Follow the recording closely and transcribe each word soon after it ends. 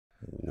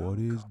What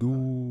is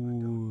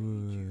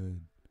good?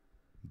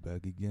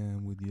 Back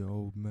again with your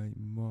old mate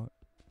Mott.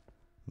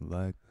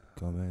 Like,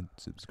 comment,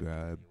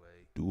 subscribe,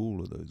 do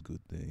all of those good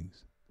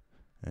things,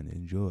 and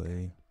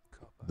enjoy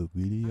the I'm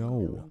video.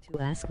 going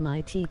to ask my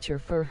teacher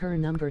for her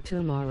number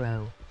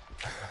tomorrow.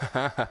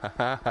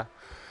 That's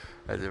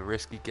a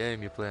risky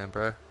game you're playing,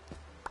 bro.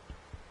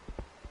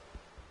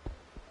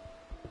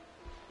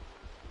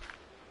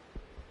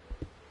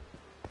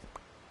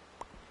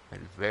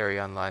 It's very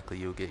unlikely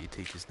you'll get your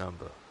teacher's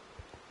number.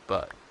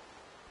 But,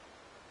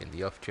 in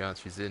the off chance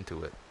she's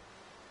into it,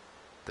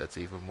 that's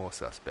even more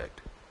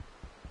suspect.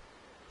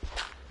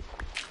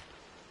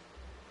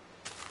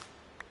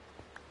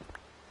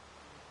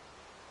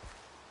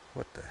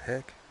 What the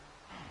heck?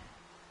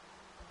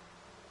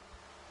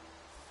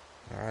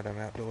 Alright, I'm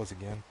outdoors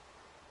again.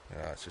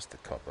 Ah, it's just the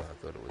copper. I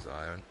thought it was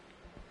iron.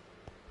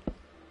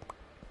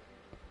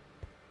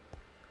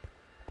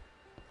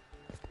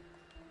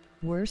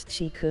 Worst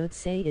she could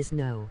say is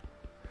no.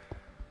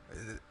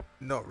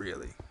 Not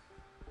really.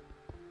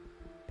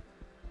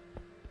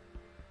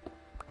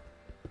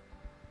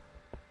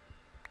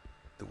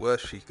 The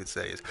worst she could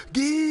say is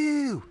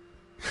GEW!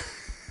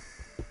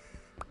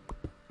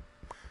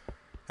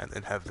 And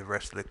then have the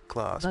rest of the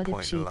class But if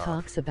point she and laugh.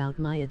 talks about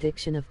my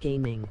addiction of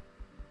gaming,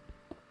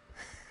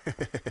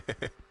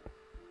 It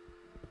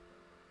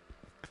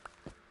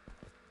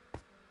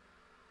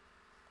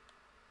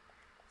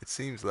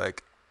seems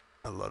like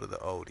a lot of the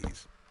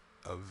oldies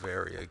are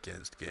very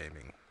against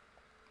gaming,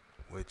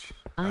 which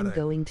I'm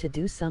going to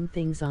do some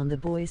things on the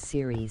boys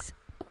series.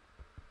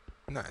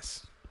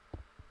 Nice.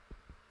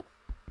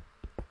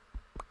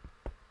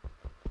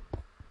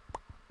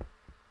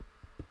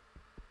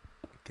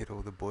 Get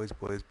all the boys.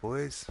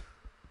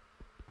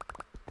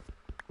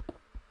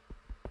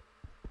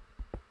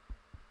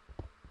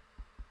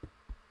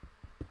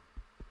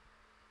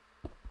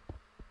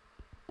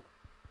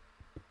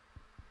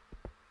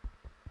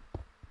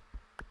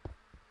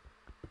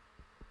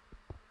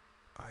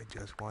 I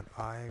just want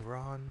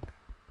iron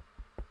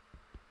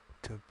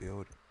to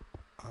build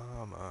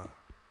armor.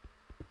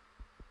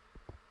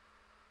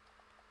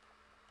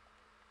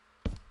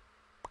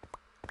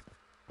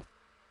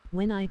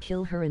 When I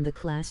kill her in the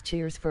class,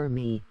 cheers for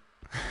me.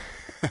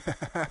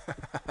 I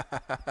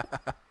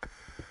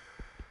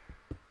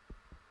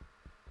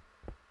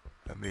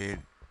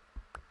mean,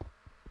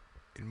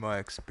 in my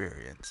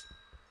experience,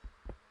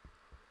 it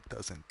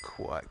doesn't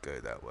quite go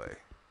that way.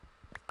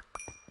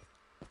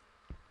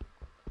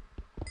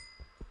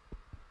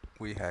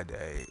 We had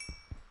a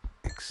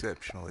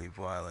exceptionally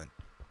violent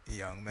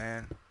young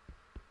man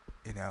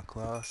in our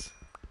class.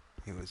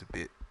 He was a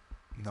bit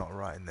not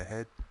right in the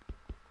head,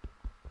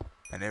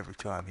 and every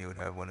time he would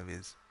have one of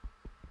his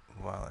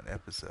violent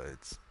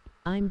episodes.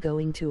 I'm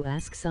going to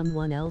ask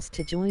someone else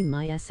to join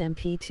my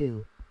SMP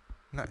too.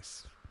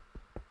 Nice.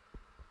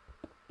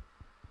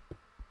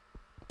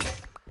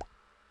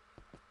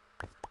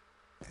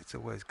 It's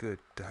always good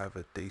to have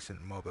a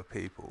decent mob of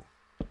people,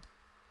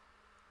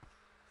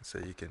 so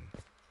you can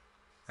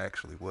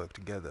actually work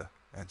together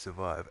and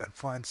survive and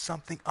find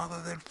something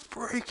other than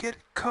freaking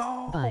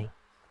coal. Bye.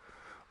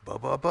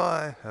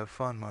 Bye. Have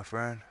fun, my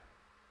friend.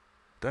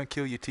 Don't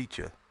kill your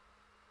teacher,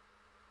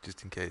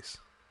 just in case.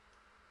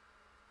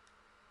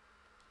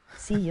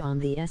 See you on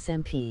the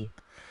SMP.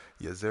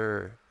 Yes,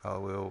 sir. I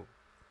will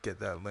get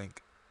that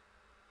link.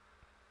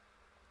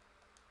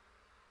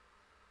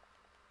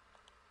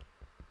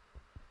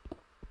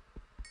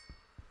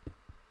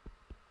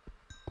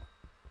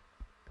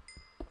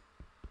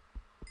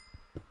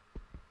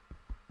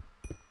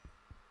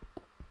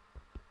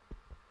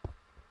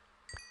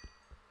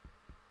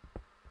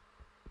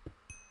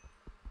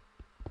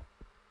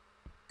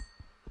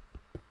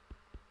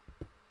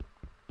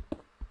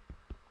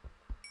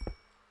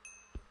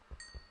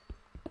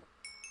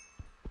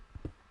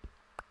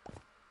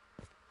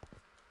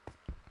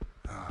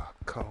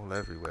 Coal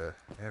everywhere.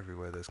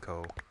 Everywhere there's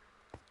coal.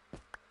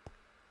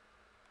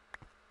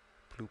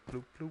 Bloop,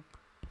 bloop, bloop.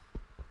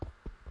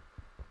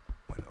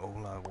 When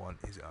all I want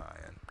is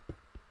iron.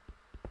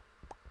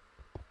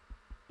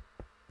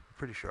 I'm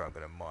pretty sure I'm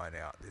gonna mine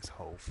out this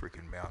whole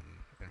freaking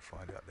mountain and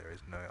find out there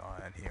is no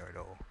iron here at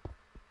all.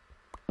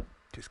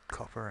 Just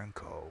copper and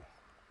coal.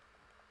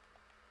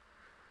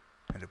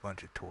 And a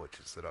bunch of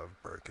torches that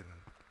I've broken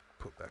and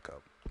put back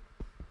up.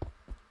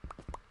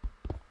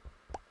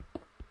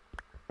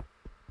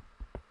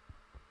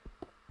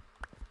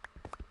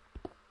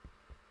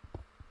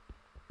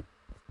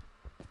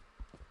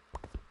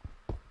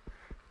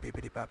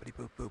 Bippity boppity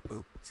boop boop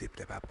boop,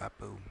 zippity bop bop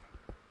boom.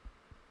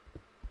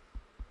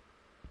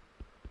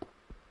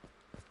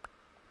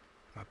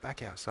 Am I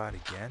back outside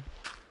again?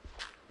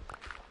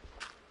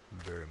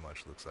 Very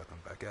much looks like I'm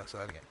back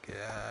outside again.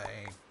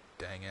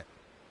 Dang it.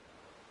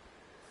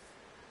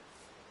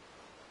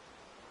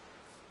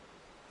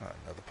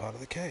 Another part of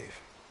the cave.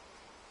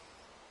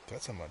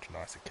 That's a much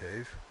nicer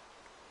cave.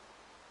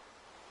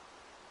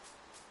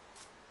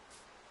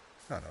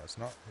 No, it's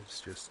not.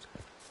 It's just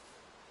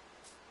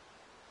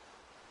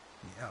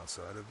the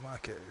outside of my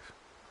cave.